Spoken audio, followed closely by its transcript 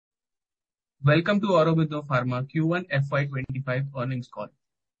Welcome to Aurobindo Pharma Q1 FY25 earnings call.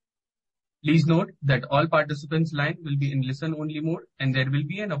 Please note that all participants' line will be in listen-only mode, and there will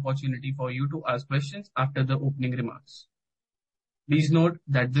be an opportunity for you to ask questions after the opening remarks. Please note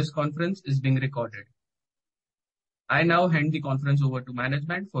that this conference is being recorded. I now hand the conference over to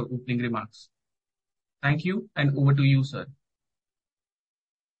management for opening remarks. Thank you, and over to you, sir.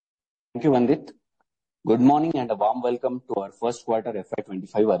 Thank you, Vandit. Good morning and a warm welcome to our first quarter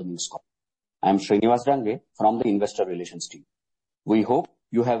FY25 earnings call. I am Srinivas Dange from the Investor Relations team. We hope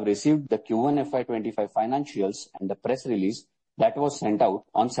you have received the Q1 FY25 financials and the press release that was sent out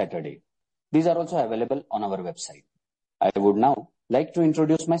on Saturday. These are also available on our website. I would now like to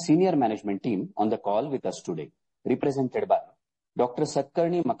introduce my senior management team on the call with us today, represented by Dr.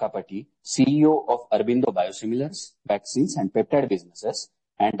 Satakarni Makkapati, CEO of Aurobindo Biosimilars, Vaccines and Peptide Businesses,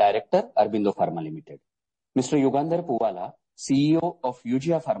 and Director, Aurobindo Pharma Ltd. Mr. Yugandhar Puvvala, CEO of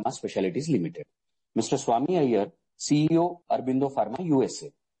Eugia Pharma Specialties Limited. Mr. Swami Iyer, CEO, Aurobindo Pharma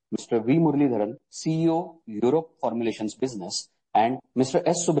USA. Mr. V. Muralidharan, CEO, Europe Formulations Business, and Mr.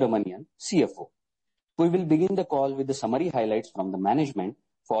 S. Subramanian, CFO. We will begin the call with the summary highlights from the management,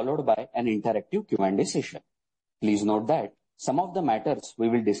 followed by an interactive Q&A session. Please note that some of the matters we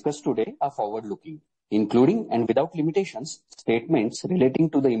will discuss today are forward-looking, including and without limitations, statements relating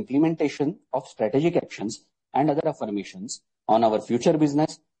to the implementation of strategic actions and other affirmations on our future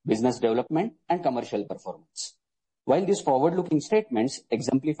business, business development, and commercial performance. While these forward-looking statements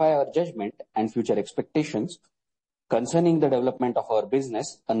exemplify our judgment and future expectations concerning the development of our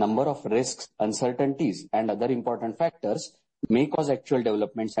business, a number of risks, uncertainties, and other important factors may cause actual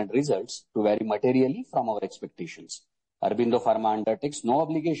developments and results to vary materially from our expectations. Aurobindo Pharma undertakes no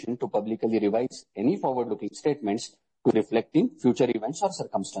obligation to publicly revise any forward-looking statements to reflecting future events or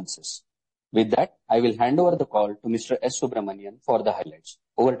circumstances. With that, I will hand over the call to Mr. S. Subramanian for the highlights.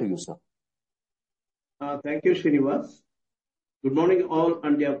 Over to you, sir. Thank you, Srinivas. Good morning, all,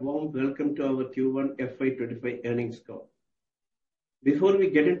 and a warm welcome to our Q1 FY25 earnings call. Before we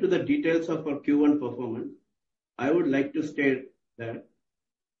get into the details of our Q1 performance, I would like to state that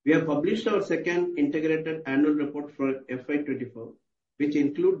we have published our second integrated annual report for FY24, which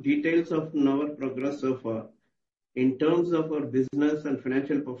include details of our progress so far in terms of our business and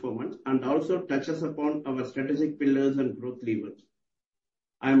financial performance, and also touches upon our strategic pillars and growth levers.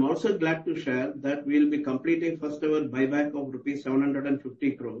 I am also glad to share that we will be completing first ever buyback of rupees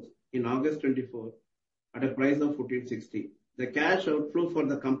 750 crores in August 24 at a price of 1460. The cash outflow for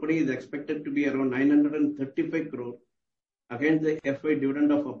the company is expected to be around 935 crores against the FY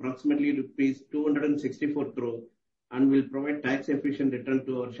dividend of approximately rupees 264 crores, and will provide tax efficient return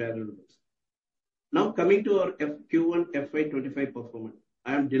to our shareholders. Now coming to our Q1 FY25 performance,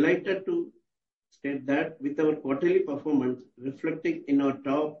 I am delighted to state that with our quarterly performance reflecting in our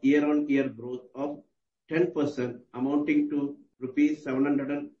top year-on-year growth of 10%, amounting to rupees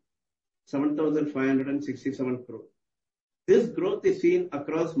 7,567 crores. This growth is seen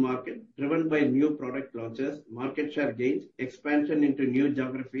across market, driven by new product launches, market share gains, expansion into new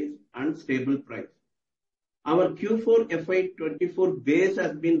geographies, and stable price. Our Q4 FY24 base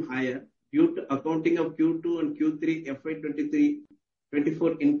has been higher due to accounting of Q2 and Q3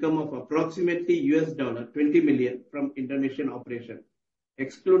 FY24 income of approximately $20 million from Indonesian operation.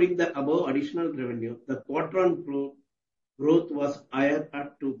 Excluding the above additional revenue, the quarter-on-quarter growth was higher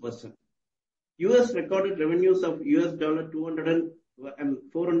at 2%. US recorded revenues of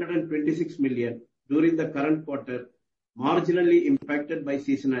 $426 million during the current quarter, marginally impacted by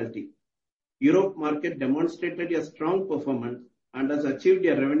seasonality. Europe market demonstrated a strong performance and has achieved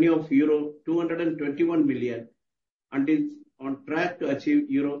a revenue of euro 221 million and is on track to achieve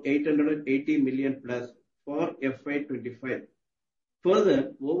euro 880 million plus for FY25.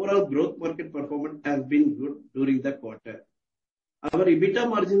 Further, overall growth market performance has been good during the quarter. Our EBITDA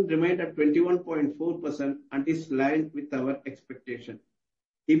margin remained at 21.4% and is in line with our expectation.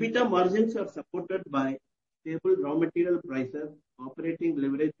 EBITDA margins are supported by stable raw material prices, operating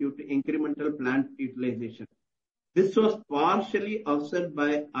leverage due to incremental plant utilization. This was partially offset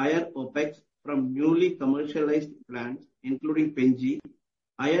by higher OPEX from newly commercialized plants, including Pen-G,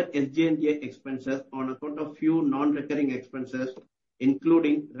 higher SG&A expenses on account of few non-recurring expenses,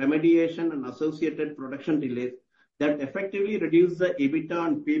 including remediation and associated production delays that effectively reduced the EBITDA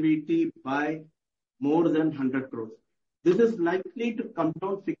and PBT by more than 100 crores. This is likely to come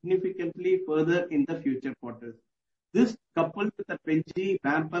down significantly further in the future quarters. This, coupled with the Pen-G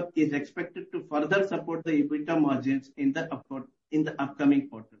ramp-up, is expected to further support the EBITDA margins in the upcoming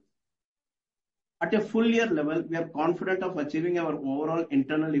quarters. At a full year level, we are confident of achieving our overall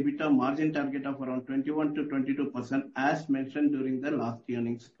internal EBITDA margin target of around 21 to 22%, as mentioned during the last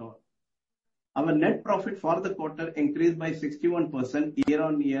earnings call. Our net profit for the quarter increased by 61%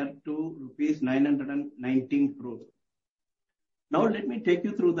 year-on-year to rupees 919 crores. Now let me take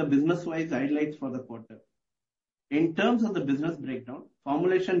you through the business-wise highlights for the quarter. In terms of the business breakdown,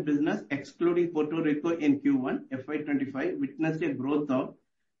 formulation business excluding Puerto Rico in Q1 FY25 witnessed a growth of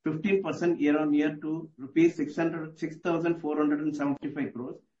 15% year-on-year to rupees 6,475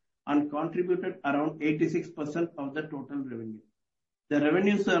 crores and contributed around 86% of the total revenue. The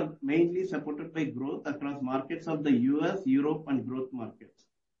revenues are mainly supported by growth across markets of the US, Europe, and growth markets.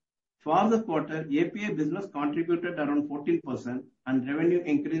 For the quarter, API business contributed around 14% and revenue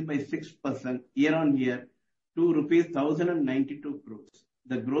increased by 6% year-on-year to rupees 1,092 crores.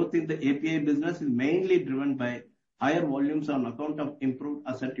 The growth in the API business is mainly driven by higher volumes on account of improved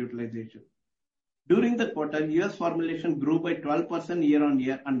asset utilization. During the quarter, US formulation grew by 12%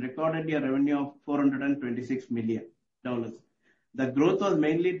 year-on-year and recorded a revenue of $426 million. The growth was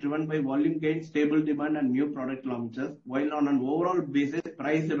mainly driven by volume gains, stable demand, and new product launches, while on an overall basis,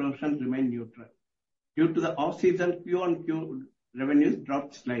 price erosion remained neutral. Due to the off-season, Q-on-Q revenues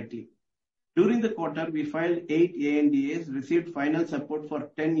dropped slightly. During the quarter, we filed 8 ANDAs, received final support for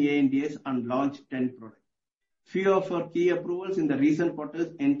 10 ANDAs, and launched 10 products. Few of our key approvals in the recent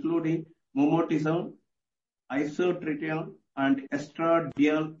quarters, including mometasone, isotretinoin, and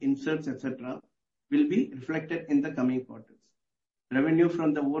estradiol inserts, etc., will be reflected in the coming quarters. Revenue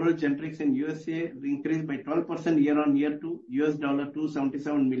from the oral generics in USA increased by 12% year-on-year to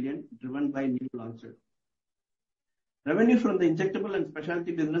 $277 million, driven by new launches. Revenue from the injectable and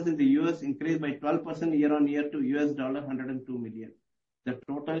specialty business in the US increased by 12% year-on-year to $102 million. The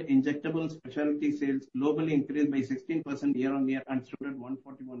total injectable specialty sales globally increased by 16% year-on-year and stood at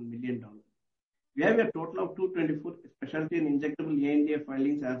 $141 million. We have a total of 224 specialty and injectable ANDA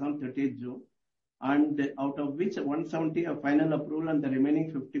filings as on 30th June, and out of which 170 are final approval and the remaining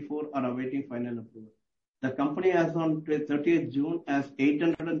 54 are awaiting final approval. The company as on 30th June has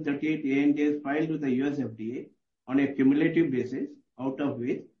 838 ANDAs filed with the US FDA on a cumulative basis, out of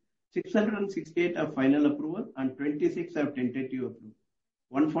which 668 are final approval and 26 have tentative approval.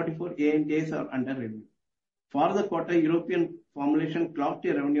 144 ANDAs are under review. For the quarter, European formulation clocked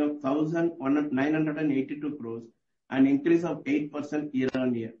a revenue of 1,982 crores, an increase of 8%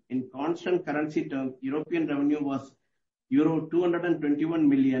 year-on-year. In constant currency terms, European revenue was euro 221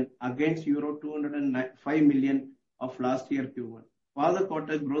 million against euro 205 million of last year Q1. For the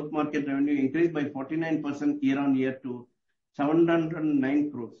quarter, growth market revenue increased by 49% year-on-year to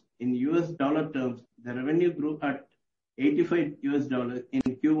 709 crores. In US dollar terms, the revenue grew at $85 in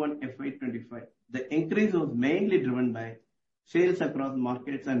Q1 FY25. The increase was mainly driven by sales across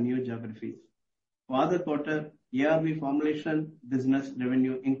markets and new geographies. For the quarter, ARV formulation business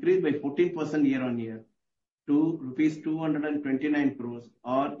revenue increased by 14% year-on-year to rupees 229 crores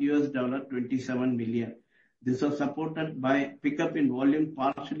or $27 million. This was supported by pickup in volume,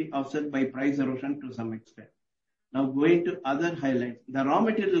 partially offset by price erosion to some extent. Now going to other highlights, the raw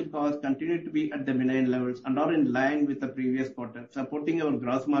material costs continue to be at the benign levels and are in line with the previous quarter, supporting our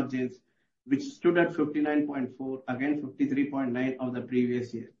gross margins, which stood at 59.4 against 53.9 of the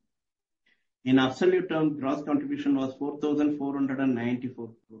previous year. In absolute terms, gross contribution was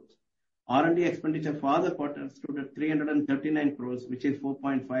 4,494 crores. R&D expenditure for the quarter stood at 339 crores, which is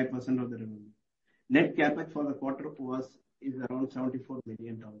 4.5% of the revenue. Net capex for the quarter is around $74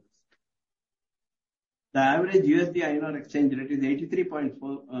 million. The average USD INR exchange rate is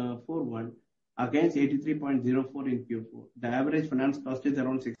 83.41 against 83.04 in Q4. The average finance cost is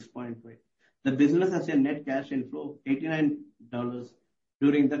around 6.5. The business has a net cash inflow of $89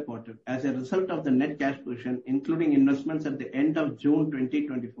 during the quarter. As a result of the net cash position, including investments at the end of June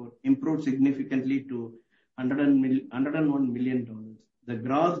 2024, improved significantly to $101 million. The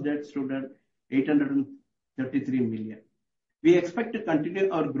gross debt stood at $833 million. We expect to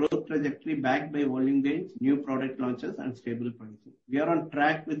continue our growth trajectory backed by volume gains, new product launches, and stable pricing. We are on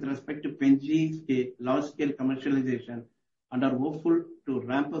track with respect to Pen-G large-scale commercialization and are hopeful to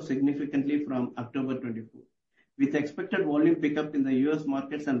ramp up significantly from October 24. With expected volume pickup in the US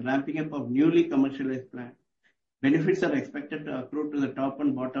markets and ramping up of newly commercialized plants, benefits are expected to accrue to the top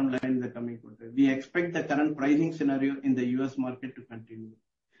and bottom line in the coming quarter. We expect the current pricing scenario in the US market to continue.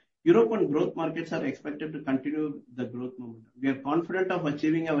 Europe and growth markets are expected to continue the growth momentum. We are confident of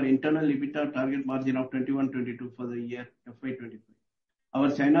achieving our internal EBITDA target margin of 21-22 for the year FY25.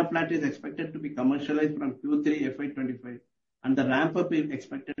 Our China plant is expected to be commercialized from Q3 FY25 and the ramp-up is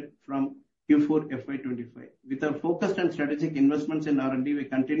expected from Q4 FY25. With our focused and strategic investments in R&D, we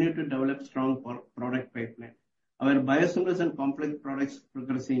continue to develop strong product pipeline. Our biosimilars and complex products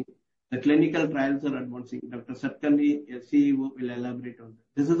progressing, The clinical trials are advancing. Dr. Satkarni, CEO, will elaborate on that.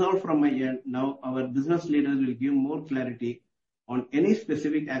 This is all from my end. Now, our business leaders will give more clarity on any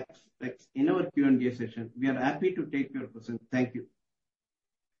specific aspects in our Q&A session. We are happy to take your questions. Thank you.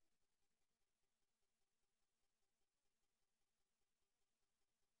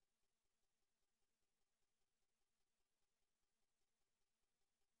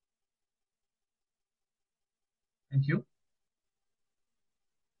 Thank you.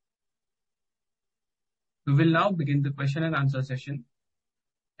 We will now begin the question and answer session.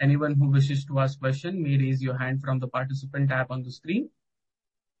 Anyone who wishes to ask question may raise your hand from the participant tab on the screen.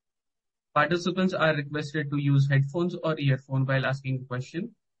 Participants are requested to use headphones or earphone while asking a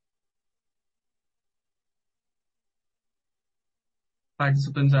question.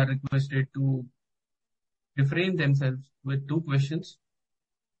 Participants are requested to refrain themselves with 2 questions.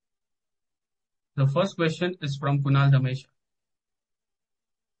 The first question is from Kunal Damesha.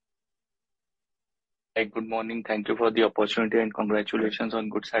 Hey, good morning. Thank you for the opportunity and congratulations on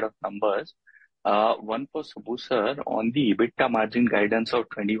good set of numbers. One for Subbu sir on the EBITDA margin guidance of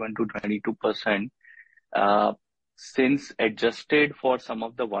 21 to 22%. Since adjusted for some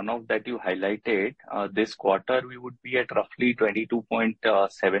of the one-off that you highlighted, this quarter we would be at roughly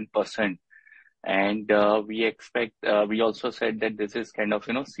 22.7%. And we expect, we also said that this is kind of,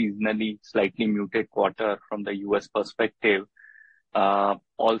 seasonally slightly muted quarter from the US perspective.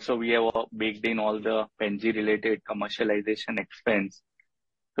 Also, we have baked in all the Pen-G related commercialization expense.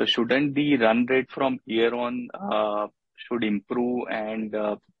 So shouldn't the run rate from here on should improve and,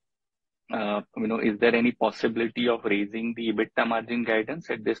 is there any possibility of raising the EBITDA margin guidance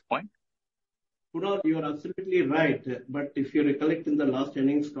at this point? Kunal, you are absolutely right. But if you recollect in the last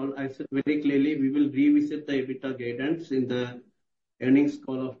earnings call, I said very clearly we will revisit the EBITDA guidance in the earnings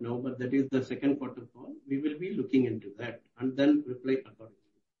call of November. That is the second quarter call. We will be looking into that and then reply accordingly.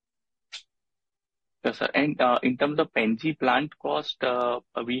 Yes, sir. And in terms of Pen-G plant cost,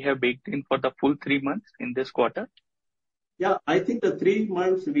 we have baked in for the full 3 months in this quarter? Yeah, I think the 3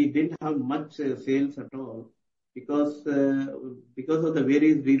 months we didn't have much sales at all because of the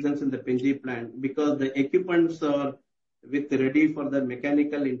various reasons in the Pen-G plant, because the equipments are ready for the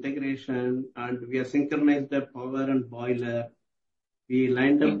mechanical integration and we have synchronized the power and boiler. We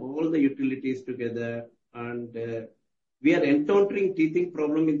lined up all the utilities together and we are encountering teething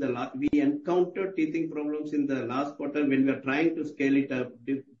problem in the we encountered teething problems in the last quarter when we are trying to scale it up,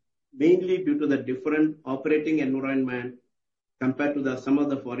 mainly due to the different operating environment compared to some of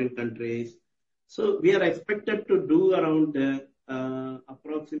the foreign countries. So we are expected to do around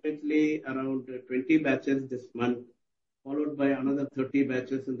approximately around 20 batches this month, followed by another 30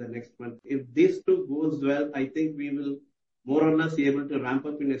 batches in the next month. If this too goes well, I think we will more or less be able to ramp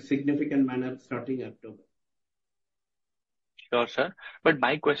up in a significant manner starting October. Sure, sir. But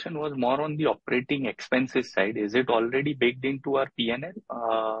my question was more on the operating expenses side. Is it already baked into our P&L?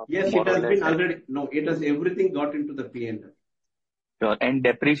 Yes, it has been already. No, it has everything got into the P&L. Sure. And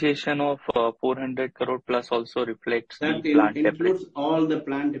depreciation of 400 crore plus also reflects that the plant includes all the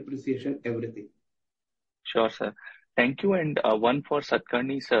plant depreciation, everything. Sure, sir. Thank you. And one for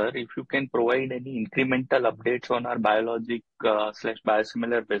Satkarni, sir, if you can provide any incremental updates on our biologic slash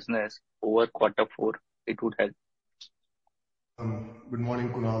biosimilar business over quarter 4, it would help. Good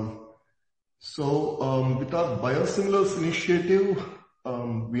morning, Kunal. So with our biosimilars initiative,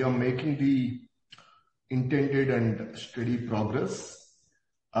 we are making the intended and steady progress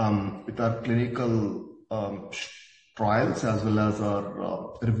with our clinical trials as well as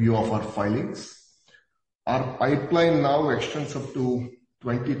our review of our filings. Our pipeline now extends up to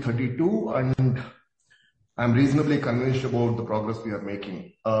 2032 and I'm reasonably convinced about the progress we are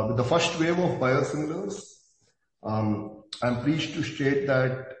making. With the first wave of biosimilars, I'm pleased to state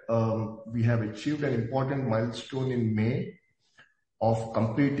that we have achieved an important milestone in May of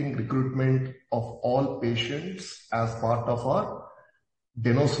completing recruitment of all patients as part of our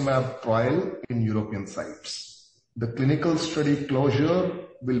denosumab trial in European sites. The clinical study closure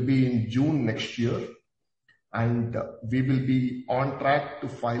will be in June next year, and we will be on track to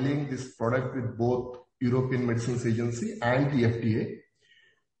filing this product with both European Medicines Agency and the FDA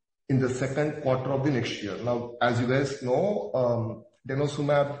in the second quarter of the next year. Now, as you guys know,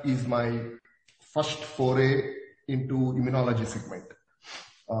 denosumab is my first foray into immunology segment.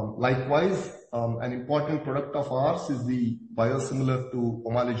 Likewise, an important product of ours is the biosimilar to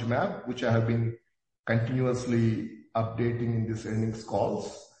omalizumab, which I have been continuously updating in these earnings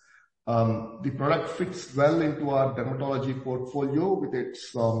calls. The product fits well into our dermatology portfolio with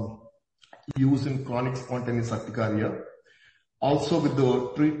its use in chronic spontaneous urticaria. Also, with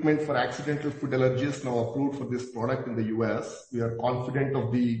the treatment for accidental food allergies now approved for this product in the US, we are confident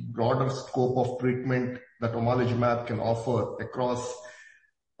of the broader scope of treatment that omalizumab can offer across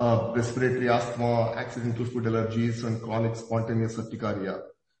respiratory asthma, accidental food allergies, and chronic spontaneous urticaria.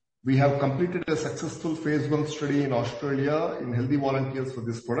 We have completed a successful phase 1 study in Australia in healthy volunteers for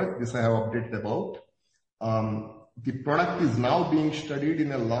this product. This I have updated about. The product is now being studied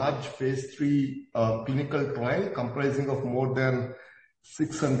in a large phase 3 clinical trial comprising of more than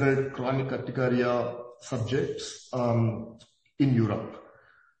 600 chronic urticaria subjects in Europe.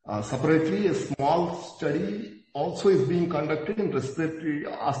 Separately, a small study also is being conducted in respiratory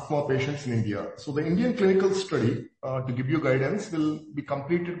asthma patients in India. So the Indian clinical study, to give you guidance, will be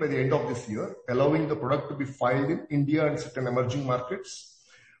completed by the end of this year, allowing the product to be filed in India and certain emerging markets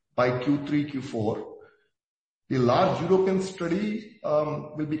by Q3, Q4. The large European study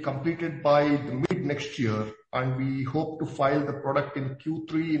will be completed by the mid next year, and we hope to file the product in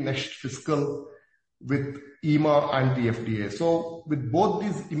Q3 next fiscal with EMA and the FDA. So with both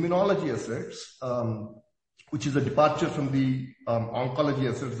these immunology assets, which is a departure from the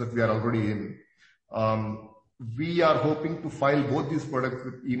oncology assets that we are already in, we are hoping to file both these products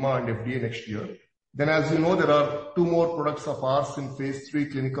with EMA and FDA next year. Then, as you know, there are 2 more products of ours in phase 3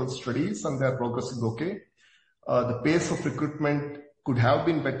 clinical studies, and they are progressing okay. The pace of recruitment could have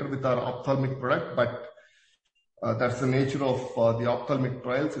been better with our ophthalmic product, but that's the nature of the ophthalmic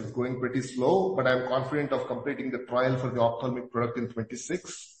trials. It's going pretty slow, but I'm confident of completing the trial for the ophthalmic product in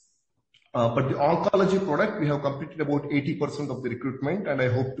 26. But the oncology product, we have completed about 80% of the recruitment, and I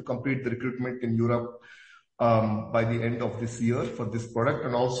hope to complete the recruitment in Europe by the end of this year for this product,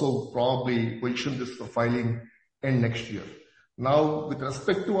 and also probably position this for filing end next year. Now, with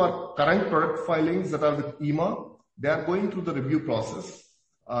respect to our current product filings that are with EMA, they are going through the review process.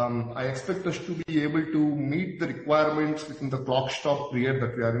 I expect us to be able to meet the requirements within the clock stop period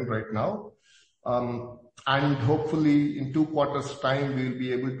that we are in right now. And hopefully in 2 quarters' time, we will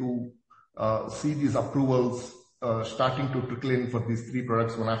be able to see these approvals starting to trickle in for these 3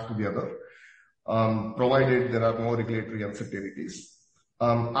 products one after the other, provided there are no regulatory uncertainties.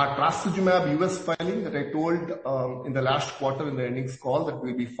 Our trastuzumab US filing that I told in the last quarter in the earnings call that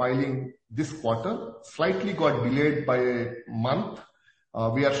we'll be filing this quarter slightly got delayed by a month.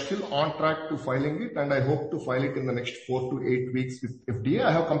 We are still on track to filing it, and I hope to file it in the next 4 to 8 weeks with FDA.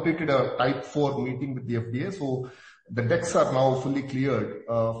 I have completed a type 4 meeting with the FDA, so the decks are now fully cleared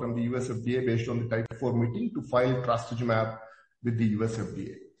from the US FDA based on the type 4 meeting to file trastuzumab with the US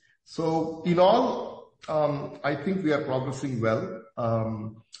FDA. So in all, I think we are progressing well.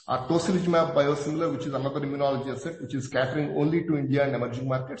 Our tocilizumab biosimilar, which is another immunology asset, which is catering only to India and emerging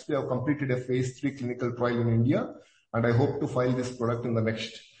markets, we have completed a phase 3 clinical trial in India, and I hope to file this product in the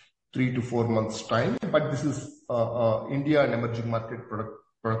next 3 to 4 months' time. But this is India and emerging market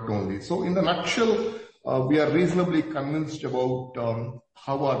product only. So in the nutshell, we are reasonably convinced about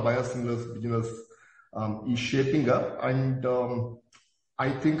how our biosimilars business is shaping up, and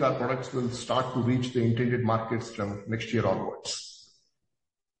I think our products will start to reach the intended markets from next year onwards.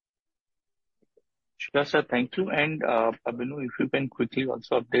 Sure, sir. Thank you. And Abhinu, if you can quickly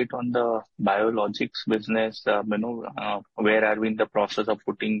also update on the biologics business, where are we in the process of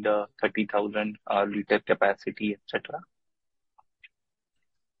putting the 30,000 liter capacity, etc.?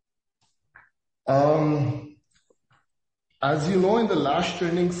 As you know, in the last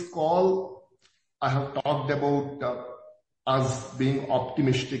earnings call, I have talked about us being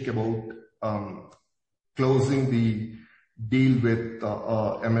optimistic about closing the deal with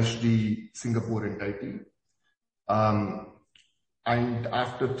MSD Singapore entity. And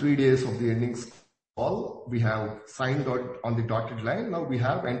after 3 days of the earnings call, we have signed on the dotted line. Now we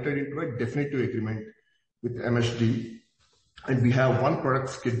have entered into a definitive agreement with MSD, and we have 1 product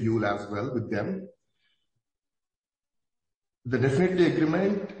schedule as well with them. The definitive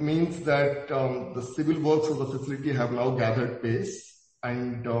agreement means that the civil works of the facility have now gathered pace,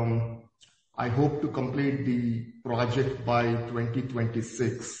 and I hope to complete the project by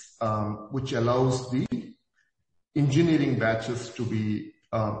 2026, which allows the engineering batches to be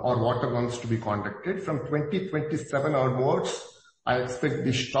or water runs to be conducted. From 2027 onwards, I expect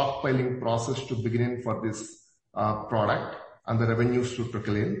the stockpiling process to begin for this product and the revenues to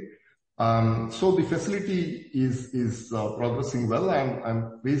trickle in. So the facility is progressing well.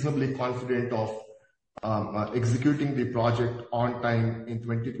 I'm reasonably confident of executing the project on time in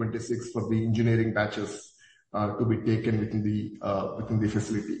 2026 for the engineering batches to be taken within the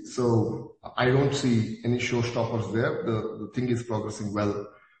facility. So I don't see any showstoppers there. The thing is progressing well.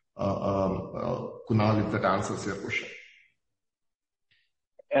 Kunal, if that answers your question.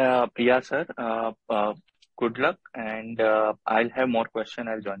 Yeah, sir. good luck, and I'll have more questions.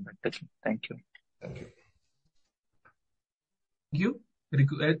 I'll join back the team. Thank you. Thank you. Thank you.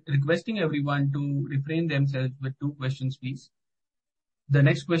 Requesting everyone to refrain themselves with 2 questions, please. The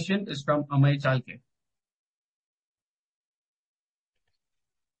next question is from Amay Chalke.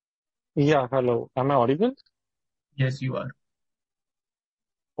 Yeah, hello. Am I audible? Yes, you are.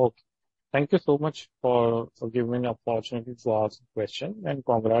 Okay. Thank you so much for giving me an opportunity to ask a question, and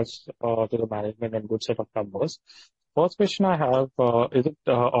congrats to the management and good set of numbers. First question I have, is it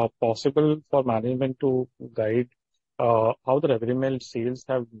possible for management to guide how the Revlimid sales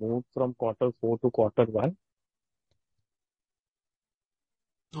have moved from quarter 4 to quarter 1?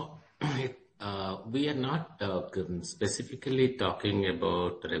 No, we are not specifically talking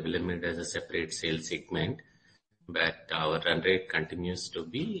about Revlimid as a separate sales segment, but our run rate continues to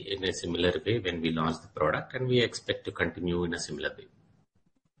be in a similar way when we launch the product, and we expect to continue in a similar way.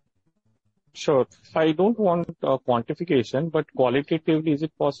 Sure. I don't want quantification, but qualitatively, is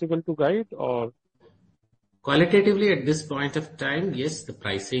it possible to guide or? Qualitatively, at this point of time, yes, the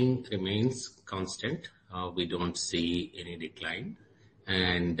pricing remains constant. We don't see any decline.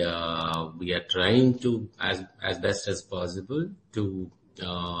 And we are trying to, as best as possible, to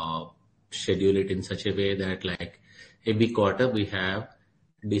schedule it in such a way that like every quarter we have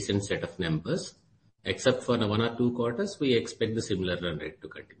decent set of numbers. Except for 1 or 2 quarters, we expect the similar run rate to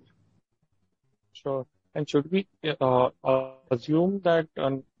continue. Sure. And should we assume that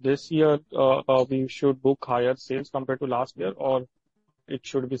this year we should book higher sales compared to last year, or it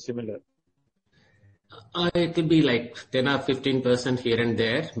should be similar? It will be like 10 or 15% here and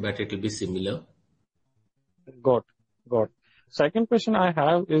there, but it will be similar. Got. Second question I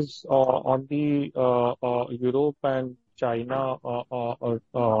have is on the Europe and China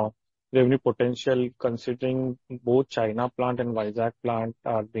revenue potential, considering both China plant and Vizag plant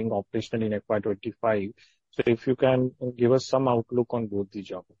are being operational in FY25. So if you can give us some outlook on both the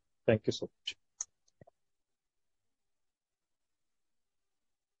jobs. Thank you so much.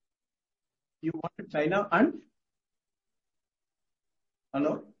 You want China and?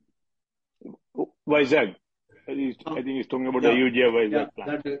 Hello? Vizag. I think he's talking about the Eugia Vizag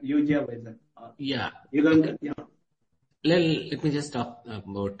plant. That Eugia Vizag. Yeah. Yeah. Let me just talk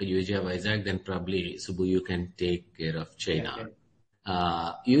about Eugia Vizag, then probably Subbu, you can take care of China.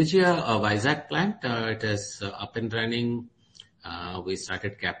 Okay. Eugia Vizag plant, it is up and running. We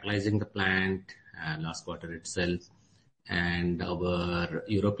started capitalizing the plant last quarter itself, and our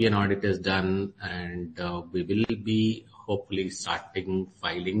European audit is done, and we will be hopefully starting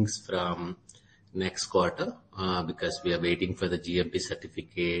filings from next quarter because we are waiting for the GMP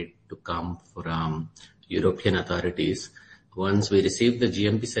certificate to come from European authorities. Once we receive the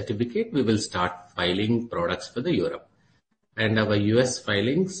GMP certificate, we will start filing products for the Europe. And our US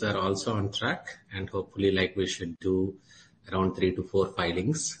filings are also on track, and hopefully like we should do around 3 to 4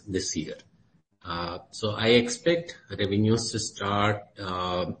 filings this year. So I expect revenues to start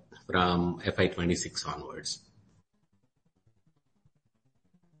from FY26 onwards.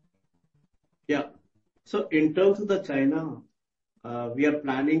 Yeah. So in terms of the China, we are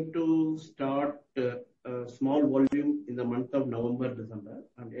planning to start a small volume in the month of November, December,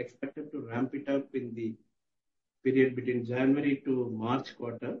 and expected to ramp it up in the period between January to March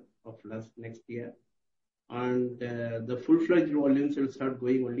quarter of next year. And the full-fledged volumes will start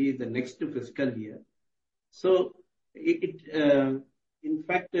going only in the next fiscal year. So in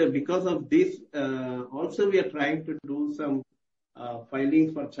fact, because of this, also we are trying to do some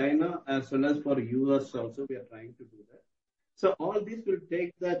filings for China as well as for US also we are trying to do that. So all this will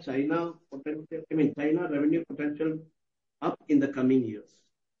take the China revenue potential up in the coming years.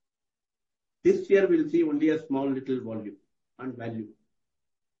 This year we'll see only a small little volume and value.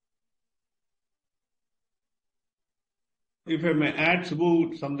 If I may add,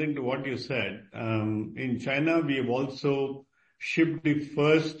 Subbu, something to what you said, in China we have also shipped the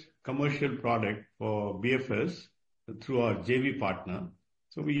first commercial product for BFS through our JV partner.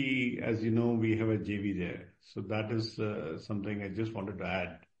 So we, as you know, we have a JV there. So that is something I just wanted to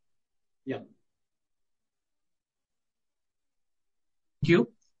add. Yeah. Thank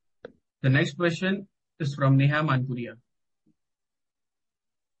you. The next question is from Neha Manpuria.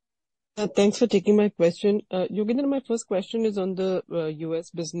 Thanks for taking my question. Yogendra, my first question is on the US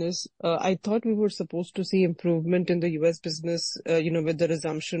business. I thought we were supposed to see improvement in the US business, with the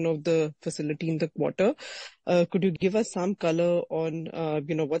resumption of the facility in the quarter. Could you give us some color on,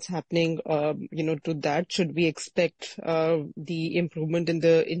 what's happening, to that? Should we expect the improvement in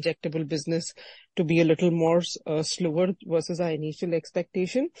the injectable business to be a little more slower versus our initial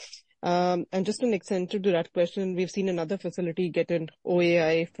expectation? And just an extension to that question, we've seen another facility get an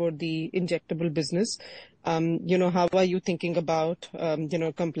OAI for the injectable business. How are you thinking about,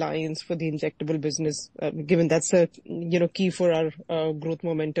 compliance for the injectable business, given that's a, key for our growth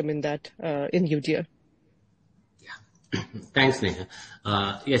momentum in that, in UGA? Thanks, Neha.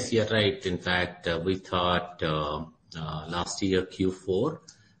 Yes, you're right. In fact, we thought last year Q4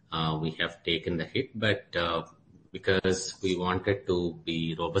 we have taken the hit, but because we wanted to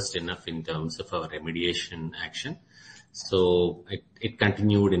be robust enough in terms of our remediation action, so it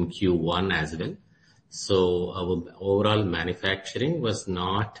continued in Q1 as well. So our overall manufacturing was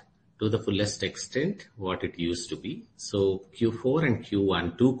not to the fullest extent what it used to be. So Q4 and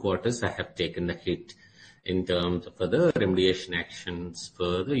Q1, 2 quarters, I have taken the hit in terms of the remediation actions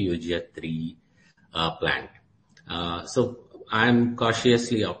for the UGA 3 plant. So I'm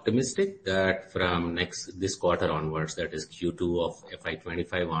cautiously optimistic that from this quarter onwards, that is Q2 of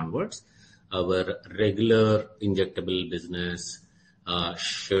FY25 onwards, our regular injectable business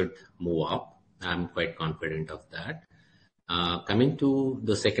should move up. I'm quite confident of that. Coming to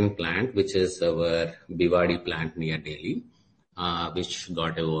the second plant, which is our Bhiwadi plant near Delhi, which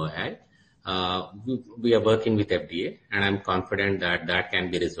got a OAI. We are working with FDA, and I'm confident that that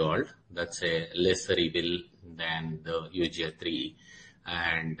can be resolved. That's a lesser evil than the UGA 3,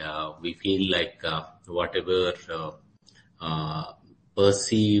 and we feel like whatever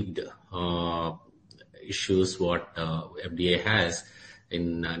perceived issues what FDA has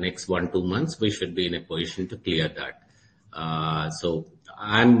in next 1-2 months, we should be in a position to clear that. So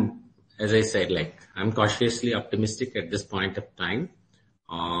as I said, I'm cautiously optimistic at this point of time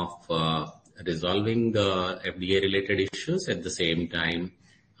of resolving the FDA related issues, at the same time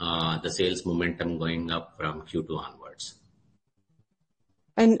the sales momentum going up from Q2 onwards.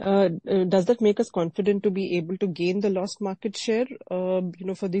 And does that make us confident to be able to gain the lost market share,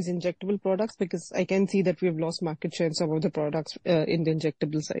 for these injectable products? Because I can see that we have lost market share in some of the products in the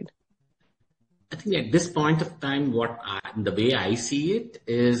injectable side. I think at this point of time, the way I see it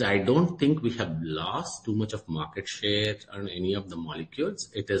is, I don't think we have lost too much of market share on any of the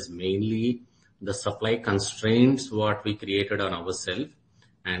molecules. It is mainly the supply constraints what we created on ourselves,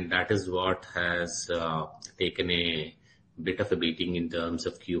 and that is what has taken a bit of a beating in terms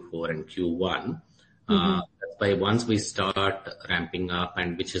of Q4 and Q1. That's why once we start ramping up,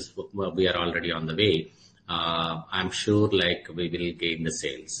 and which is we are already on the way, I'm sure we will gain the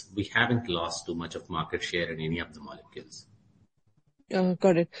sales. We haven't lost too much of market share in any of the molecules.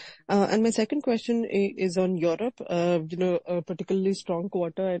 Got it. And my second question is on Europe. A particularly strong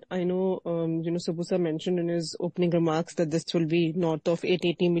quarter. I know, Subbu sir mentioned in his opening remarks that this will be north of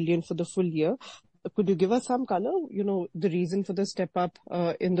 880 million for the full year. Could you give us some color, the reason for the step up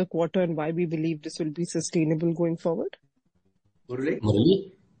in the quarter, and why we believe this will be sustainable going forward?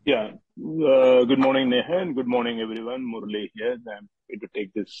 Murali? Yeah. Good morning, Neha, and good morning, everyone. Murali here. I'm happy to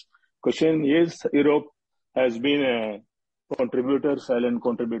take this question. Yes, Europe has been a silent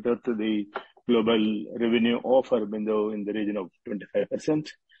contributor to the global revenue of Aurobindo in the region of 25%.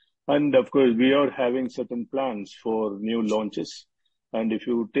 And of course, we are having certain plans for new launches. And if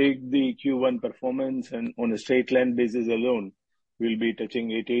you take the Q1 performance and on a straight line basis alone, we'll be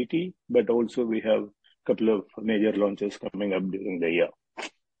touching 880, but also we have a couple of major launches coming up during the year.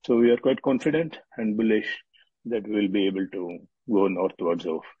 So we are quite confident and bullish that we'll be able to go northwards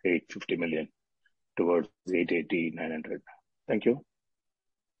of 850 million towards 880, 900. Thank you.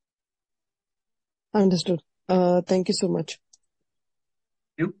 Understood. Thank you so much.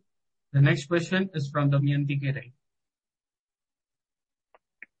 Thank you. The next question is from Damayanti Kerai.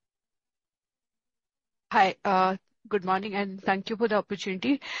 Hi, good morning, and thank you for the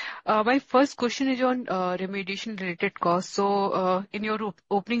opportunity. My first question is on remediation related costs. So, in your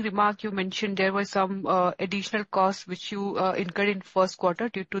opening remark, you mentioned there were some additional costs which you incurred in first quarter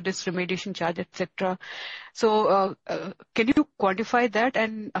due to this remediation charge, etc. So, can you quantify that,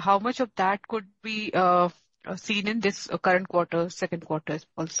 and how much of that could be seen in this current quarter, second quarter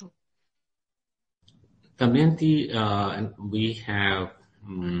also? Damayanti, we have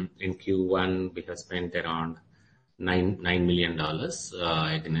in Q1 we have spent around $9 million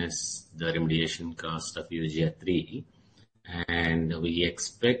against the remediation cost of UGA 3, and we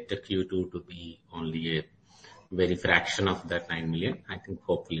expect the Q2 to be only a very fraction of that 9 million. I think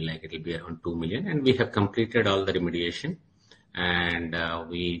hopefully it will be around 2 million, and we have completed all the remediation, and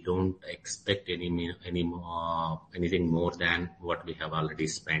we don't expect anything more than what we have already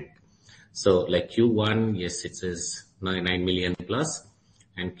spent. So Q1, yes, it is 9 million plus,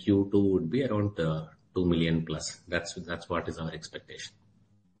 and Q2 would be around 2 million plus. That's what is our expectation.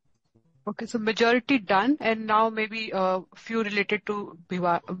 Okay, so majority done, and now maybe a few related to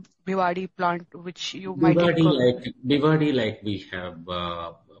Bhiwadi plant, which you might incur. Bhiwadi, like we have,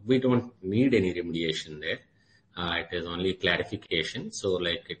 we don't need any remediation there. It is only clarification. So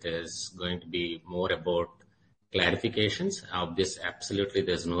like it is going to be more about clarifications. Absolutely,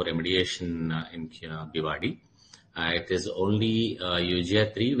 there's no remediation in Bhiwadi. It is only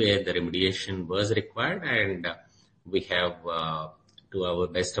UGR 3 where the remediation was required, and we have, to our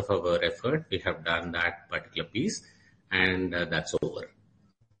best of our effort, we have done that particular piece, and that's over.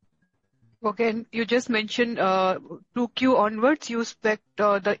 Okay, and you just mentioned 2Q onwards, you expect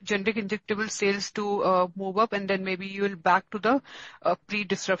the generic injectable sales to move up, and then maybe you will back to the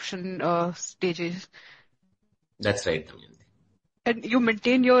pre-disruption stages. That's right, Damayanti. And you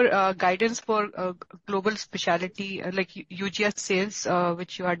maintain your guidance for global specialty, like UGS sales,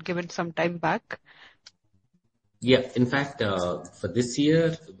 which you had given some time back? Yeah, in fact, for this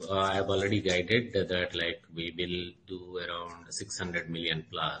year, I've already guided that like we will do around 600 million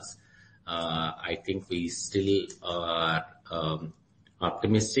plus. I think we still are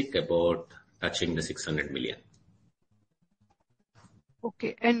optimistic about touching the 600 million.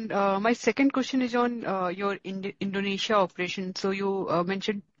 Okay, and my second question is on your Indonesia operation. So you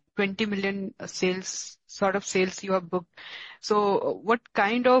mentioned 20 million sales, sort of sales you have booked. So what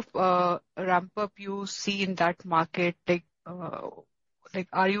kind of ramp up you see in that market? Like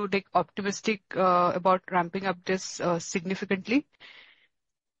are you like optimistic about ramping up this significantly?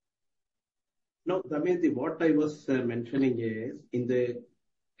 No, Damayanti, what I was mentioning is in the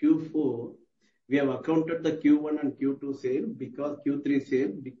Q4, we have accounted the Q1 and Q2 sale because Q3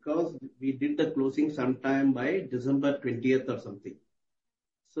 sale, because we did the closing sometime by December 20th or something.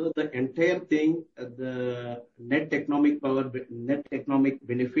 So the entire thing, the net economic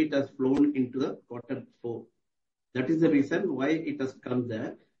benefit has flown into the quarter 4. That is the reason why it has come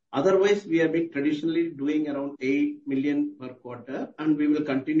there. Otherwise, we have been traditionally doing around 8 million per quarter, and we will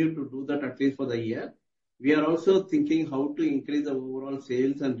continue to do that at least for the year. We are also thinking how to increase the overall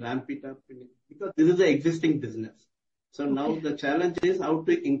sales and ramp it up because this is the existing business. So now the challenge is how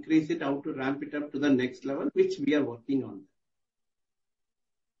to increase it, how to ramp it up to the next level, which we are working on.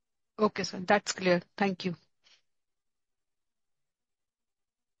 Okay, sir, that's clear. Thank you.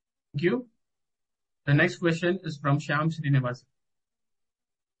 Thank you. The next question is from Shyam Srinivasan.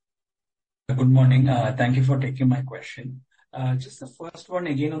 Good morning. Thank you for taking my question. Just the first one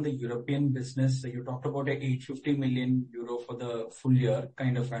again on the European business. You talked about a 850 million euro for the full year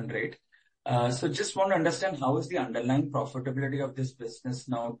kind of run rate. So just want to understand how is the underlying profitability of this business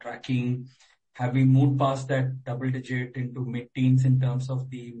now tracking? Have we moved past that double digit into mid-teens in terms of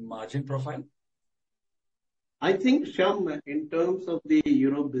the margin profile? I think, Shyam, in terms of the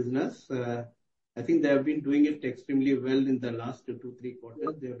Euro business, I think they have been doing it extremely well in the last 2-3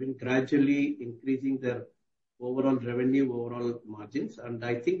 quarters. They have been gradually increasing their overall revenue, overall margins. And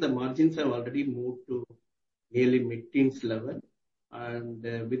I think the margins have already moved to nearly mid-teens level. And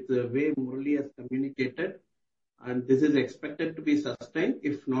with the way Murali has communicated, and this is expected to be sustained,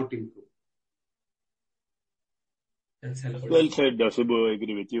 if not improved. That's helpful. Well said, Subbu, I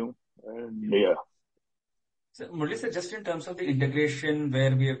agree with you. Yeah. So, Murali sir, just in terms of the integration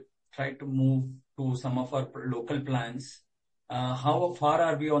where we have tried to move to some of our local plants, how far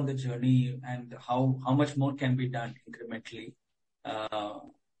are we on the journey and how much more can be done incrementally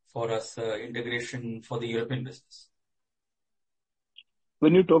for us integration for the European business?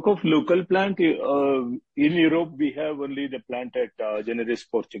 When you talk of local plant, in Europe, we have only the plant at Generis,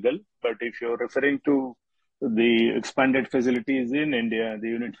 Portugal. But if you're referring to the expanded facilities in India, the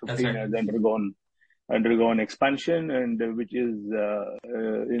Unit 15 has undergone expansion, and which is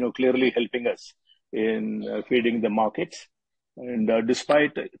clearly helping us in feeding the markets. And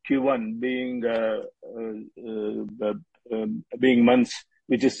despite Q1 being months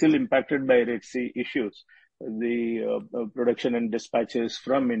which is still impacted by Red Sea issues, the production and dispatches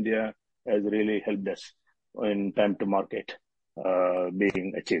from India has really helped us in time to market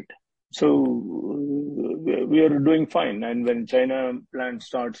being achieved. So we are doing fine, and when China plant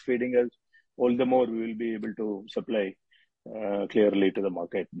starts feeding us, all the more we will be able to supply clearly to the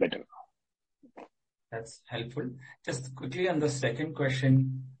market better. That's helpful. Just quickly on the second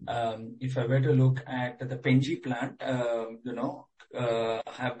question, if I were to look at the Penji plant,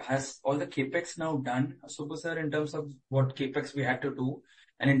 has all the capex now done, Subbu sir, in terms of what capex we had to do,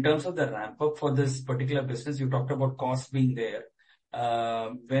 and in terms of the ramp up for this particular business, you talked about costs being there.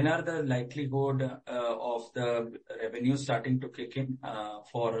 When are the likelihood of the revenue starting to kick in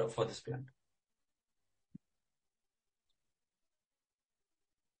for this plant?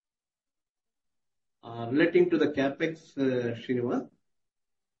 Relating to the capex, Srinivas,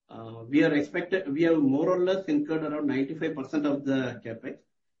 We have more or less incurred around 95% of the CapEx.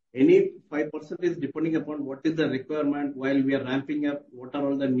 Any 5% is depending upon what is the requirement while we are ramping up, what are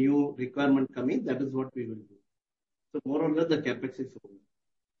all the new requirements coming, that is what we will do. So more or less the CapEx is over.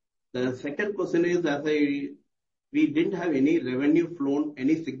 The second question is, we didn't have any revenue flown,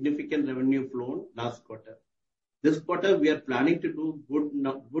 any significant revenue flown last quarter. This quarter, we are planning to do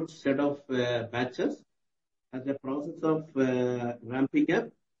good set of batches as a process of ramping up,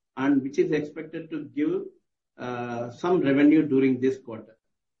 and which is expected to give some revenue during this quarter.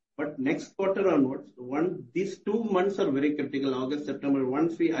 But next quarter onwards, these 2 months are very critical, August, September.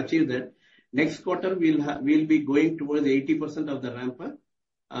 Once we achieve that, next quarter we'll be going towards 80% of the ramp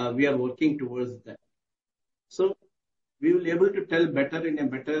up. We are working towards that. So we will be able to tell better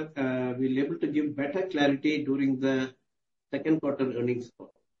we'll be able to give better clarity during the second quarter earnings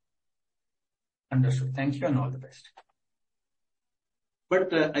call. Understood. Thank you and all the best.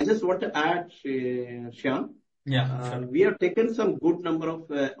 But I just want to add, Shyam. Yeah, sure. We have taken some good number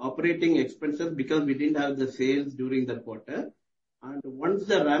of operating expenses because we didn't have the sales during the quarter. And once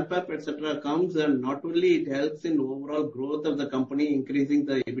the ramp up, etc., comes, and not only it helps in overall growth of the company, increasing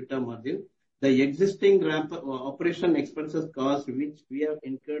the EBITDA margin, the existing ramp up operation expenses cost, which we have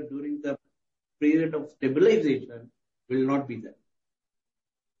incurred during the period of stabilization, will not be there.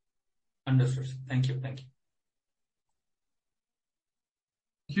 Understood. Thank you. Thank you.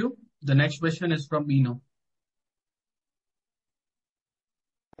 Thank you. The next question is from Bino.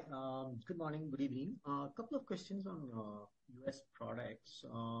 Good morning, good evening. A couple of questions on US products.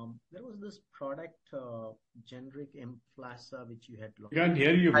 There was this product, generic Emflaza, which you had launched. Can't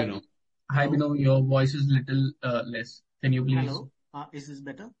hear you, Bino. Hi, Bino. Your voice is little less. Can you please? Hello. Is this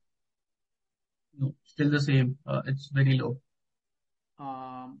better? No, still the same. It's very low.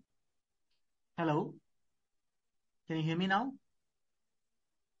 Hello. Can you hear me now?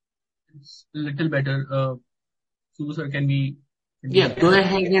 It's a little better. Subbu sir, can we? Yeah, go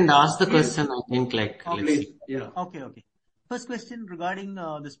ahead and ask the question. I think let's see. Yeah. Okay. First question regarding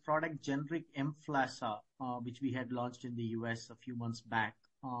this product, generic Emflaza, which we had launched in the US a few months back.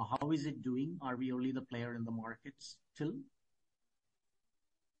 How is it doing? Are we only the player in the markets still?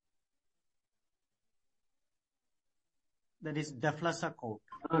 That is Deflazacort.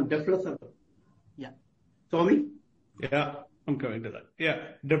 Deflazacort. Yeah. Swami? Yeah, I'm coming to that. Yeah,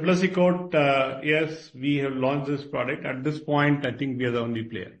 Deflazacort, yes, we have launched this product. At this point, I think we are the only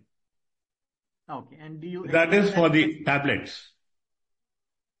player. Okay. And do you... That is for the tablets.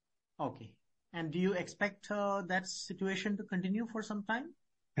 Okay. And do you expect that situation to continue for some time?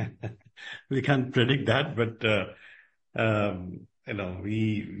 We can't predict that, but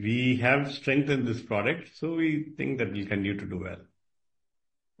we have strengthened this product, so we think that we'll continue to do well.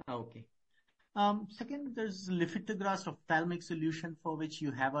 Okay. Second, there's lifitegrast ophthalmic solution for which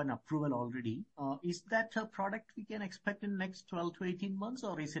you have an approval already. Is that a product we can expect in next 12 to 18 months,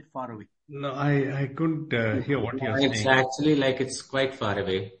 or is it far away? No, I couldn't hear what you're saying. It's actually like it's quite far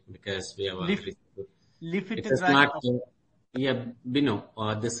away because we have already... Lifitegrast... Yeah, Bino,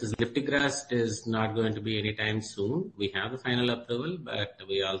 this is lifitegrast is not going to be anytime soon. We have the final approval, but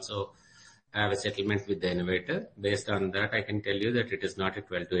we also have a settlement with the innovator. Based on that, I can tell you that it is not a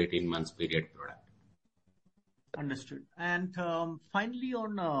 12 to 18 months period product. Understood. And finally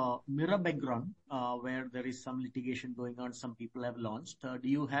on Mirabegron, where there is some litigation going on, some people have launched. Do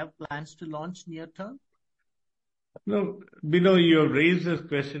you have plans to launch near term? No, Bino, you have raised this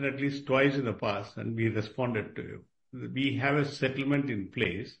question at least twice in the past, and we responded to you. We have a settlement in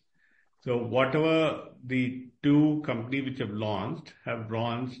place. So whatever the two companies which have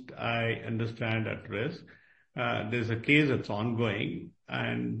launched, I understand, at risk. There's a case that's ongoing,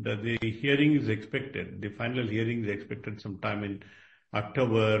 and the hearing is expected. The final hearing is expected sometime in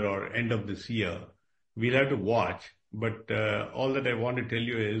October or end of this year. We'll have to watch. But all that I want to tell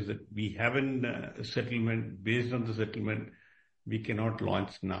you is that we have a settlement. Based on the settlement, we cannot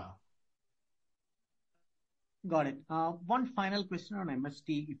launch now. Got it. One final question on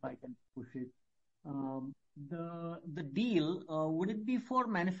MST, if I can push it. The deal, would it be for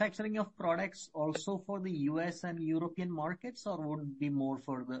manufacturing of products also for the US and European markets, or would it be more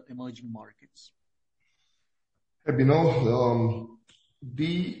for the emerging markets? Hey,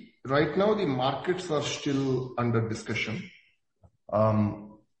 right now the markets are still under discussion.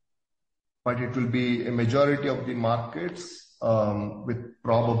 But it will be a majority of the markets, with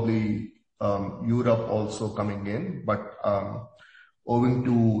probably Europe also coming in, but owing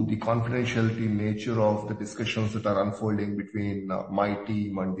to the confidentiality nature of the discussions that are unfolding between my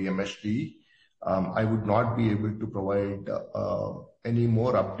team and the MSD, I would not be able to provide any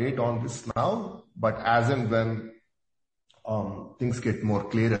more update on this now. But as and when things get more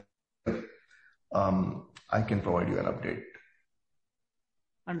clearer, I can provide you an update.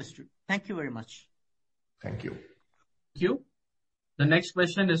 Understood. Thank you very much. Thank you. Thank you. The next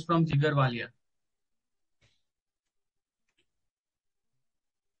question is from Jigar Walia.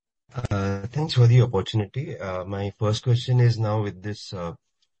 Thanks for the opportunity. My first question is now with this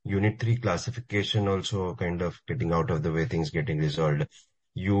Unit 3 classification also kind of getting out of the way, things getting resolved.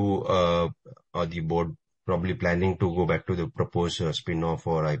 You or the board probably planning to go back to the proposed spin-off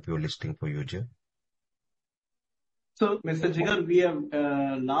or IPO listing for UJ? So, Mr. Jigar, we have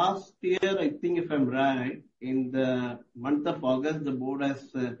last year, I think if I'm right, in the month of August, the board has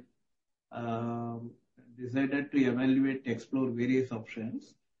decided to evaluate, explore various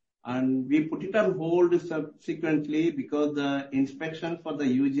options. And we put it on hold subsequently because the inspection for the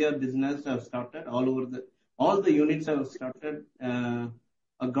UGR business have started all the units have started,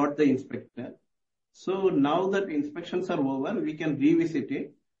 got the inspector. So now that inspections are over, we can revisit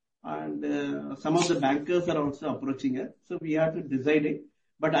it. And some of the bankers are also approaching us. So we have to decide it.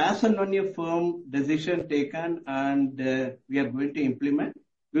 But as and when a firm decision taken and we are going to implement,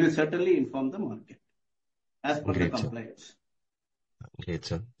 we will certainly inform the market as per the compliance. Great,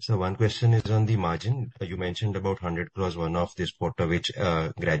 sir. So one question is on the margin. You mentioned about 100 crores one-off this quarter, which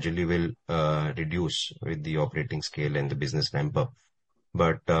gradually will reduce with the operating scale and the business ramp up.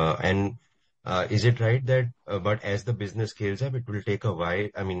 But is it right that but as the business scales up, it will take a while?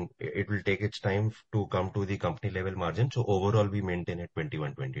 I mean, it will take its time to come to the company level margin. So overall, we maintain at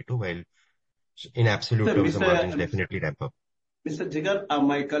 21, 22, while in absolute terms, the margins definitely ramp up. Mr. Jigar,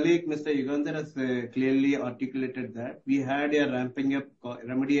 my colleague, Mr. Yugandhar, has clearly articulated that we had a ramping up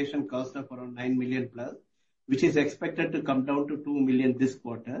remediation cost of around 9 million plus, which is expected to come down to 2 million this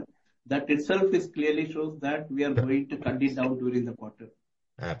quarter. That itself is clearly shows that we are going to cut it down during the quarter.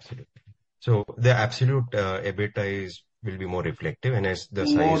 Absolutely. So the absolute EBITDA will be more reflective, and as the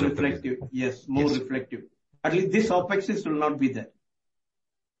size of the business. Yes, more reflective. At least this OPEX will not be there.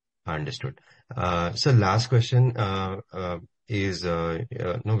 Understood. So last question is,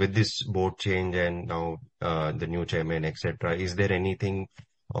 with this board change and now the new chairman, etc., is there anything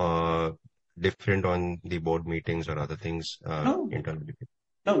different on the board meetings or other things internally?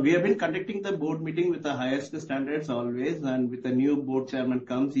 No, we have been conducting the board meeting with the highest standards always, and with the new board chairman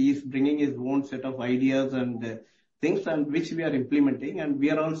comes, he is bringing his own set of ideas and things, and which we are implementing, and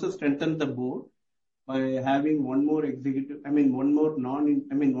we are also strengthened the board by having one more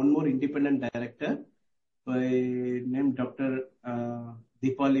independent director by name Dr.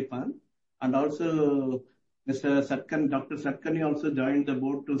 Deepali Pan, and also Mr. Satkan, Dr. Satkani also joined the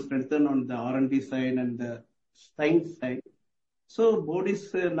board to strengthen on the R&D side and the science side. So board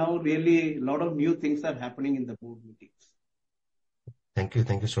is now really a lot of new things are happening in the board meetings. Thank you.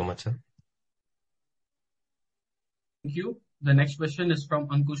 Thank you so much, sir. Thank you. The next question is from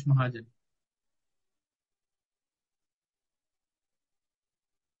Ankush Mahajan.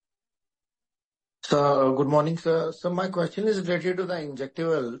 So, good morning, sir. So my question is related to the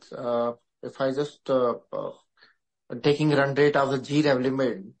injectables. If I just taking run rate of the G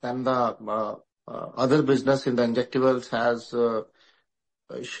Revlimid, then the other business in the injectables has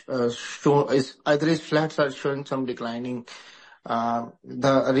shown is either flat or showing some declining.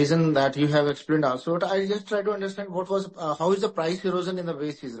 The reason that you have explained also, but I just try to understand how is the price erosion in the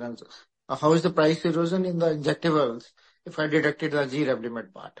base seasons? How is the price erosion in the injectables if I deducted the G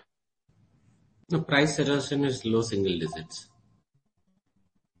Revlimid part? The price erosion is low single digits.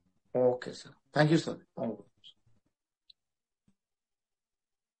 Okay, sir. Thank you, sir.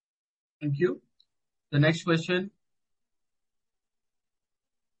 Thank you. The next question.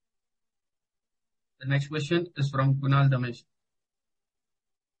 The next question is from Kunal Damesh.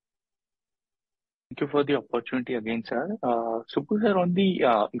 Thank you for the opportunity again, sir. Subbu sir, on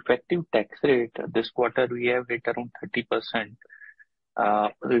the effective tax rate, this quarter we have hit around 30%.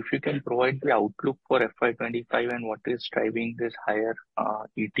 If you can provide the outlook for FY25 and what is driving this higher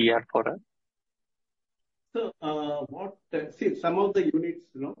ETR for us? So, some of the units,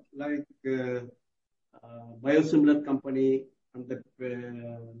 like biosimilar company and the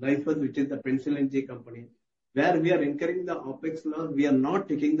Lifers, which is the penicillin G company, where we are incurring the OPEX loss, we are not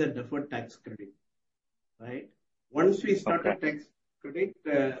taking the deferred tax credit, right? Once we start a tax credit,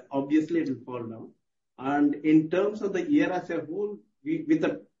 obviously it will fall down. And in terms of the year as a whole, with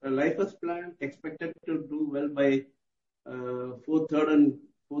the Lifers plan expected to do well by third and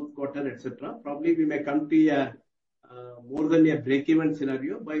fourth quarter, etc., probably we may come to a more than a break-even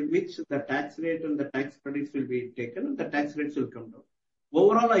scenario by which the tax rate and the tax credits will be taken and the tax rates will come down.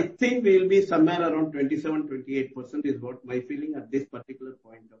 Overall, I think we will be somewhere around 27-28% is what my feeling at this particular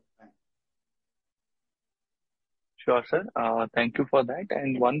point of time. Sure, sir. Thank you for that.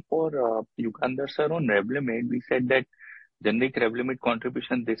 And one for Yugandhar, sir, on Revlimid. We said that generic Revlimid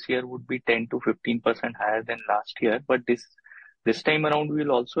contribution this year would be 10 to 15% higher than last year, but this time around,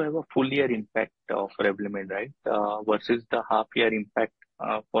 we'll also have a full year impact of Revlimid, right? Versus the half year impact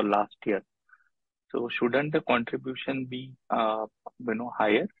for last year. So shouldn't the contribution be,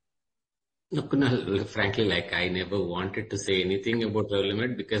 higher? No, Kunal, frankly, like I never wanted to say anything about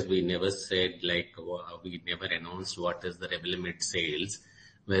Revlimid because we never said we never announced what is the Revlimid sales,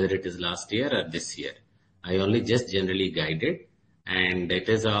 whether it is last year or this year. I only just generally guided, and it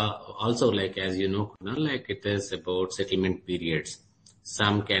is also like, as you know, Kunal, like it is about settlement periods.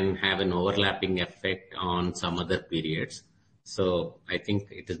 Some can have an overlapping effect on some other periods. So I think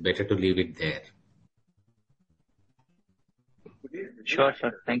it is better to leave it there. Sure,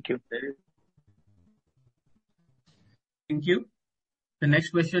 sir. Thank you. Thank you. The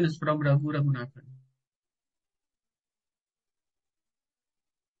next question is from Raghu Raghunathan.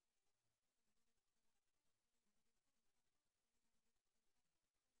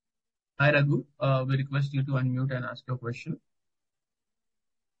 Hi, Raghu. We request you to unmute and ask your question.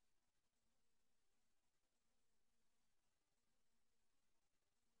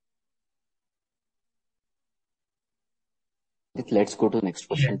 Let's go to the next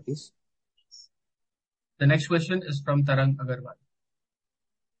question, please. The next question is from Tarang Agarwal.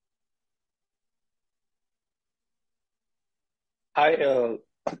 Hi,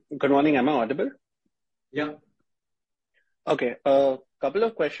 good morning. Am I audible? Yeah. Okay. Couple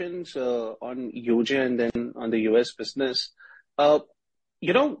of questions on UJ and then on the US business. Over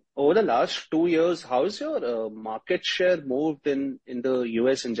the last 2 years, how has your market share moved in the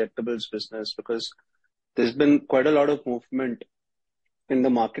US injectables business? Because there's been quite a lot of movement in the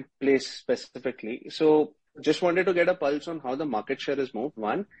marketplace specifically. So just wanted to get a pulse on how the market share has moved,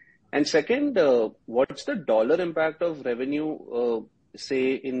 one. And second, what's the dollar impact of revenue,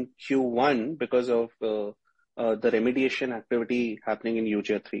 say, in Q1 because of the remediation activity happening in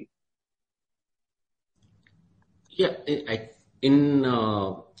UJ3? Yeah, in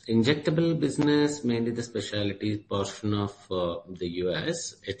injectable business, mainly the specialty portion of the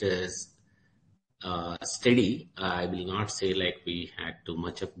US, it is steady. I will not say like we had too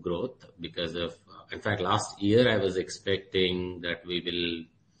much of growth because of, in fact, last year I was expecting that we will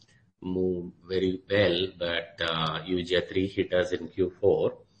move very well, but UJ3 hit us in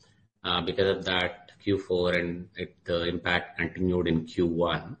Q4. Because of that, Q4 and the impact continued in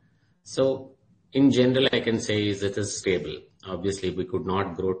Q1. So in general, I can say is it is stable. Obviously, we could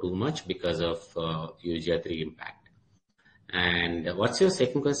not grow too much because of UJ3 impact. And what's your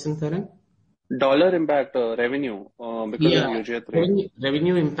second question, Taran? Dollar impact, revenue, because of UJ3.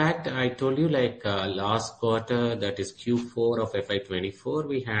 Revenue impact, I told you like last quarter, that is Q4 of FY24,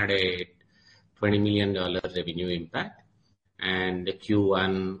 we had a $20 million revenue impact. And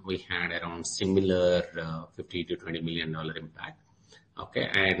Q1, we had around similar $50 to $20 million impact. Okay,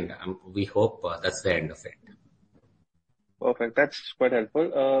 and we hope that's the end of it. Perfect. That's quite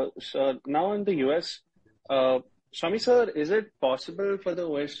helpful. So now in the US, Swami sir, is it possible for the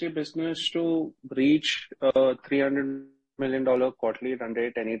OSD business to reach $300 million quarterly run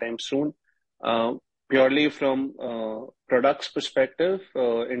rate anytime soon? Purely from products perspective,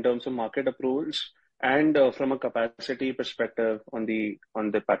 in terms of market approvals, and from a capacity perspective on the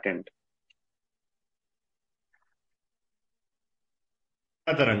back end.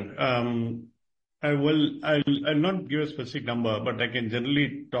 Tarang, I'll not give a specific number, but I can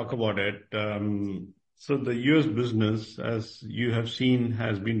generally talk about it. So the US business, as you have seen,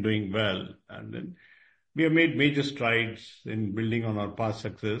 has been doing well. And then we have made major strides in building on our past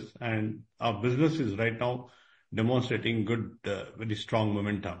success. And our business is right now demonstrating good, very strong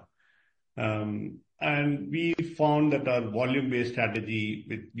momentum. And we found that our volume-based strategy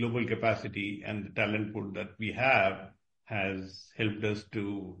with global capacity and the talent pool that we have has helped us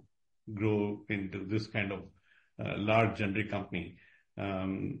to grow into this kind of large generic company.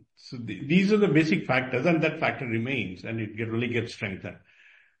 So these are the basic factors, and that factor remains, and it really gets strengthened.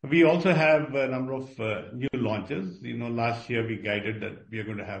 We also have a number of new launches. Last year we guided that we are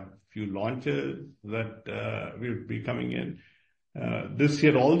going to have a few launches that will be coming in. This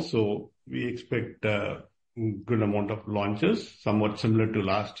year also, we expect a good amount of launches, somewhat similar to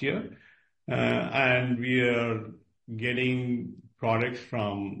last year. And we are getting products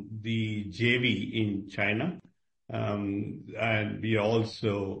from the JV in China. And we are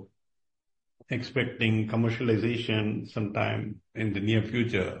also expecting commercialization sometime in the near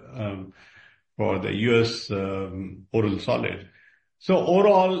future for the US oral solid. So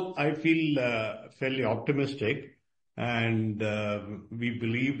overall, I feel fairly optimistic, and we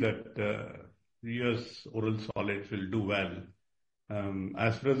believe that US oral solids will do well.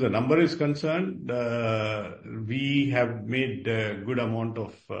 As far as the number is concerned, we have made good amount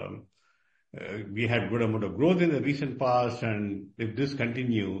of we had good amount of growth in the recent past, and if this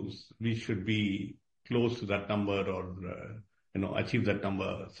continues, we should be close to that number or achieve that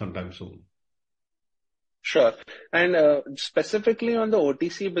number sometime soon. Sure. And specifically on the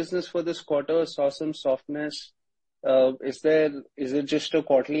OTC business for this quarter, saw some softness. Is it just a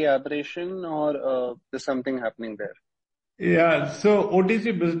quarterly aberration or there's something happening there? Yeah, so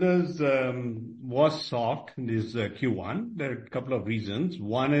OTC business was soft in this Q1. There are a couple of reasons.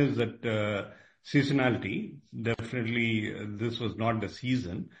 One is that seasonality. Definitely, this was not the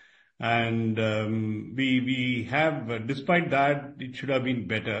season. And we have, despite that, it should have been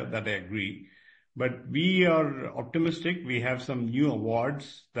better, that I agree. But we are optimistic. We have some new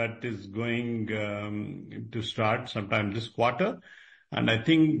awards that is going to start sometime this quarter. And I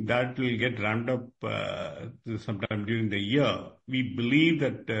think that will get ramped up sometime during the year. We believe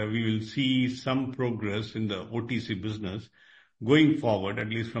that we will see some progress in the OTC business going forward, at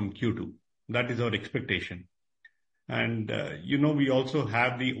least from Q2. That is our expectation. And, we also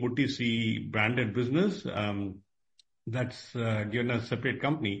have the OTC branded business that's given us a separate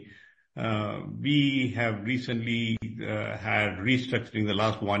company. We have recently had restructuring the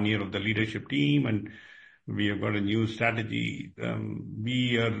last 1 year of the leadership team, and we have got a new strategy.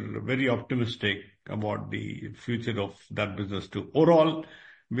 We are very optimistic about the future of that business too. Overall,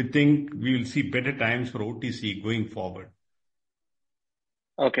 we think we will see better times for OTC going forward.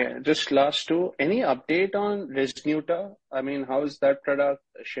 Okay, just last two. Any update on Resnuta? I mean, how is that product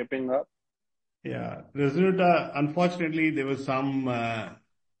shaping up? Yeah, Resnuta, unfortunately, there was some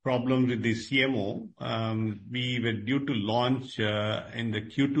problems with the CMO. We were due to launch in the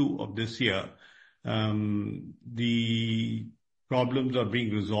Q2 of this year. The problems are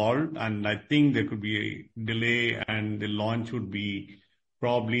being resolved, and I think there could be a delay, and the launch would be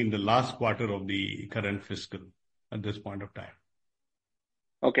probably in the last quarter of the current fiscal at this point of time.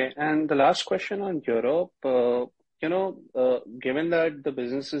 Okay, and the last question on Europe, given that the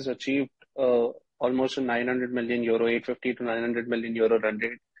business has achieved almost a 900 million euro, 850 to 900 million euro run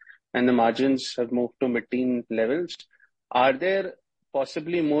rate, and the margins have moved to mid-teen levels, are there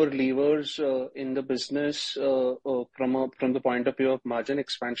possibly more levers in the business from the point of view of margin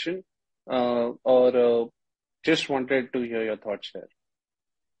expansion? Or just wanted to hear your thoughts there.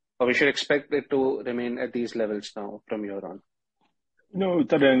 Or we should expect it to remain at these levels now from here on? No,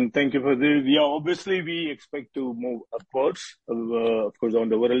 Taran, thank you for this. Yeah, obviously we expect to move upwards. Of course, on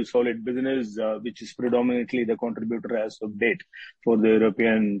the oral solid business, which is predominantly the contributor as of date for the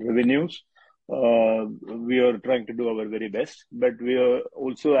European revenues. We are trying to do our very best, but we are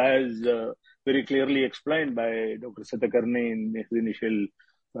also, as very clearly explained by Dr. Satakarni in his initial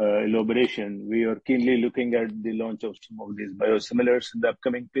elaboration, we are keenly looking at the launch of some of these biosimilars in the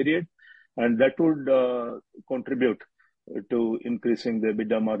upcoming period, and that would contribute to increasing the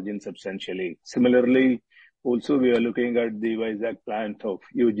EBITDA margin substantially. Similarly, also we are looking at the Vizag plant of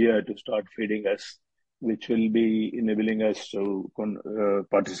Eugia to start feeding us, which will be enabling us to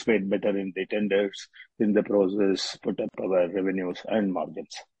participate better in the tenders, in the process, put up our revenues and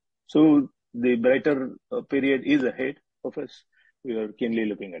margins. So the brighter period is ahead of us. We are keenly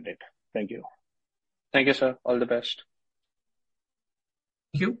looking at it. Thank you. Thank you, sir. All the best.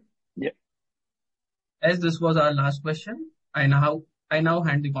 Thank you. Yeah. As this was our last question, I now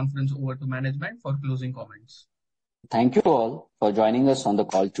hand the conference over to management for closing comments. Thank you all for joining us on the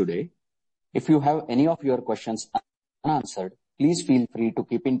call today. If you have any of your questions unanswered, please feel free to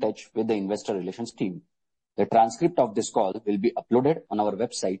keep in touch with the investor relations team. The transcript of this call will be uploaded on our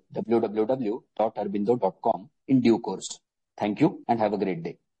website www.aurobindo.com in due course. Thank you and have a great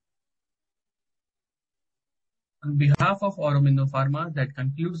day. On behalf of Aurobindo Pharma, that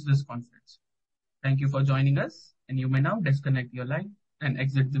concludes this conference. Thank you for joining us, and you may now disconnect your line and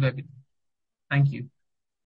exit the webinar. Thank you.